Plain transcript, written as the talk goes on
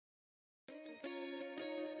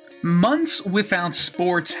Months without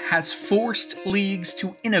sports has forced leagues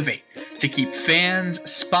to innovate to keep fans,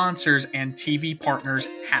 sponsors, and TV partners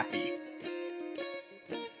happy.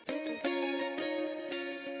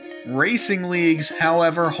 Racing leagues,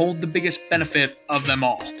 however, hold the biggest benefit of them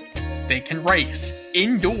all. They can race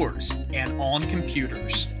indoors and on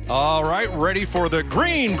computers. All right, ready for the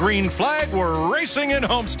green flag. We're racing in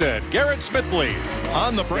Homestead. Garrett Smithley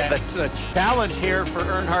on the break. Yeah, the challenge here for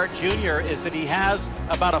Earnhardt Jr. is that he has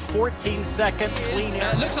about a 14-second clean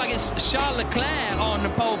air. Looks like it's Charles Leclerc on the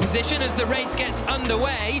pole position as the race gets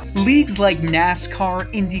underway. Leagues like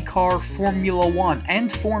NASCAR, IndyCar, Formula One,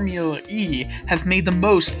 and Formula E have made the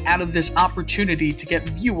most out of this opportunity to get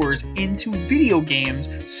viewers into video games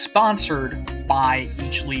sponsored by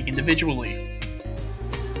each league individually.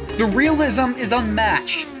 The realism is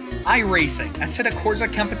unmatched. iRacing, Assetto Corsa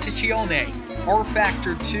Competizione,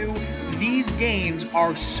 rFactor 2, these games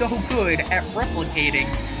are so good at replicating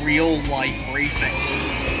real-life racing.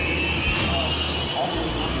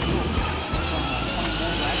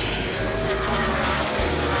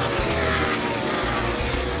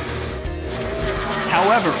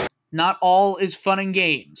 However, not all is fun and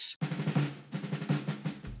games.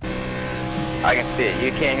 I can see it.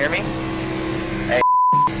 You can't hear me? Hey.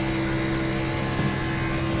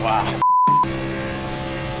 Wow.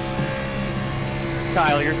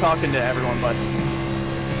 Kyle, you're talking to everyone, bud.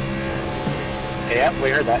 Yeah,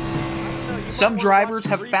 we heard that. Some drivers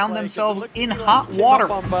have found themselves in hot water.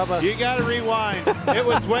 You gotta rewind. It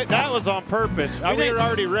was wet. That was on purpose. We were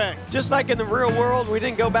already wrecked. Just like in the real world, we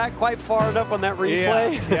didn't go back quite far enough on that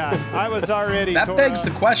replay. Yeah, I was already. That begs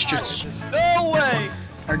the question. No way!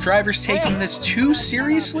 Are drivers taking this too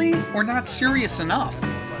seriously or not serious enough?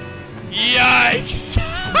 Yikes!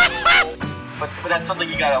 But that's something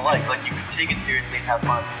you gotta like. Like, you can take it seriously and have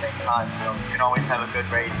fun at the same time. You know, you can always have a good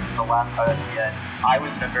race and still laugh out at the end. I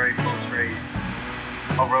was in a very close race,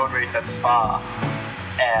 a road race at Spa,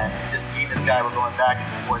 and just me and this guy were going back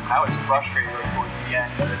and forth. And I was frustrated really towards the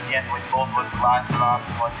end. But at the end, like, both of us were laughing off.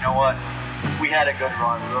 And like, you know what? We had a good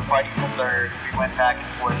run. We were fighting for third. We went back and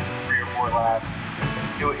forth for 3 or 4 laps.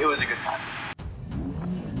 It was a good time.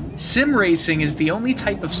 Sim racing is the only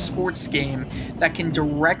type of sports game that can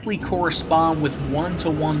directly correspond with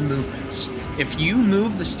one-to-one movements. If you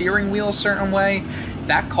move the steering wheel a certain way,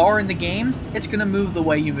 that car in the game, it's going to move the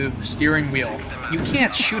way you move the steering wheel. You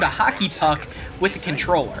can't shoot a hockey puck with a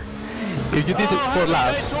controller. You did it for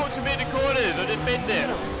laps.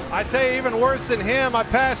 I'd say even worse than him. I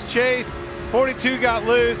passed Chase. 42 got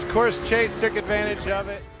loose. Of course, Chase took advantage of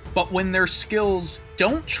it. But when their skills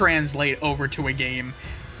don't translate over to a game,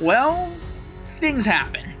 well, things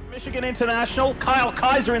happen. Michigan International, Kyle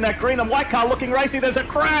Kaiser in that green and white car looking racy. There's a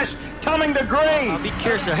crash coming to green. Be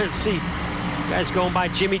careful. See, guys going by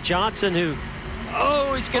Jimmy Johnson who,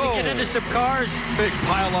 he's going to get into some cars. Big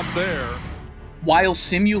pile up there. While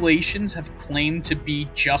simulations have claimed to be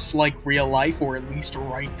just like real life, or at least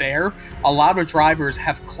right there, a lot of drivers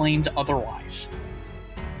have claimed otherwise.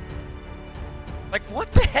 Like,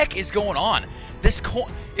 what the heck is going on?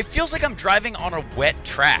 It feels like I'm driving on a wet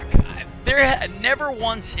track. Never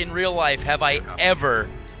once in real life have I ever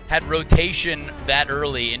had rotation that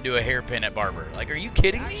early into a hairpin at Barber. Like, are you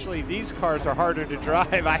kidding me? Actually, these cars are harder to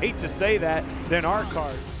drive. I hate to say that, than our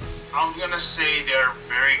cars. I'm gonna say they're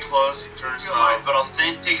very close in terms of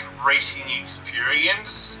authentic racing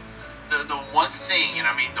experience. The one thing, and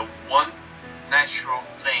I mean the one natural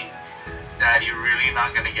thing that you're really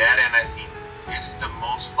not gonna get, and I think is the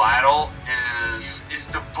most vital, is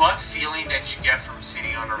the butt feeling that you get from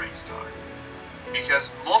sitting on a race car.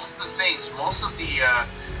 Because most of the things, most of the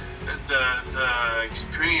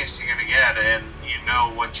experience you're gonna get, and you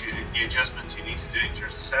know what the adjustments you need to do in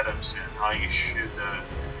terms of setups and how you should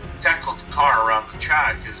tackle the car around the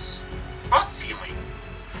track, is butt feeling.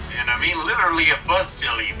 And I mean literally a butt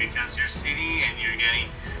feeling, because you're sitting and you're getting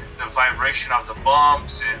the vibration of the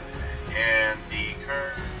bumps and the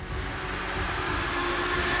curve.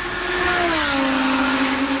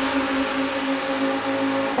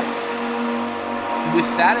 With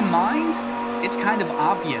that in mind, it's kind of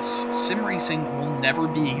obvious sim racing will never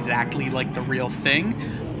be exactly like the real thing,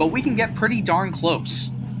 but we can get pretty darn close.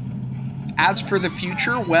 As for the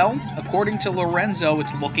future, well, according to Lorenzo,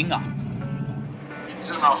 it's looking up. It's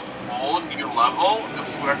on a whole new level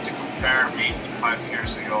if we were to compare maybe 5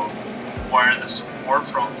 years ago, where the support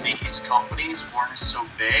from these companies weren't so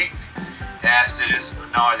big as it is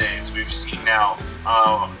nowadays. We've seen now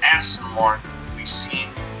Aston Martin, we've seen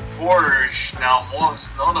Porsche now,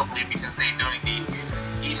 most notably because they're doing the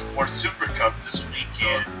Esports Super Cup this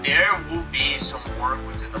weekend. There will be some work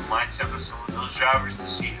within the mindset of some of those drivers to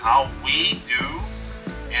see how we do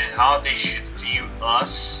and how they should view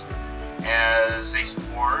us as a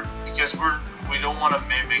sport, because we don't want to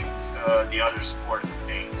mimic the other sport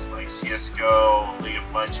things like CSGO, League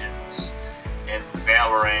of Legends, and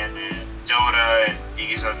Valorant, and Dota, and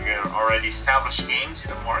these are already established games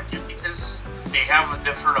in the market, because they have a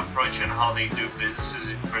different approach on how they do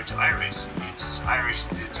businesses compared to iRacing.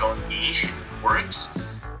 iRacing is its own niche, it works.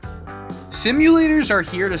 Simulators are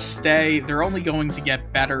here to stay, they're only going to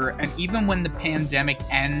get better, and even when the pandemic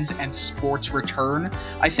ends and sports return,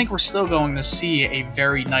 I think we're still going to see a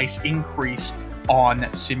very nice increase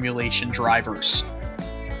on simulation drivers.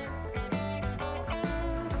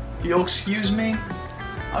 If you'll excuse me,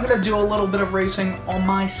 I'm going to do a little bit of racing on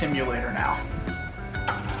my simulator now.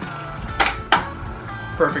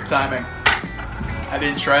 Perfect timing. I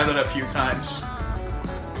did try that a few times.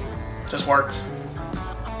 Just worked.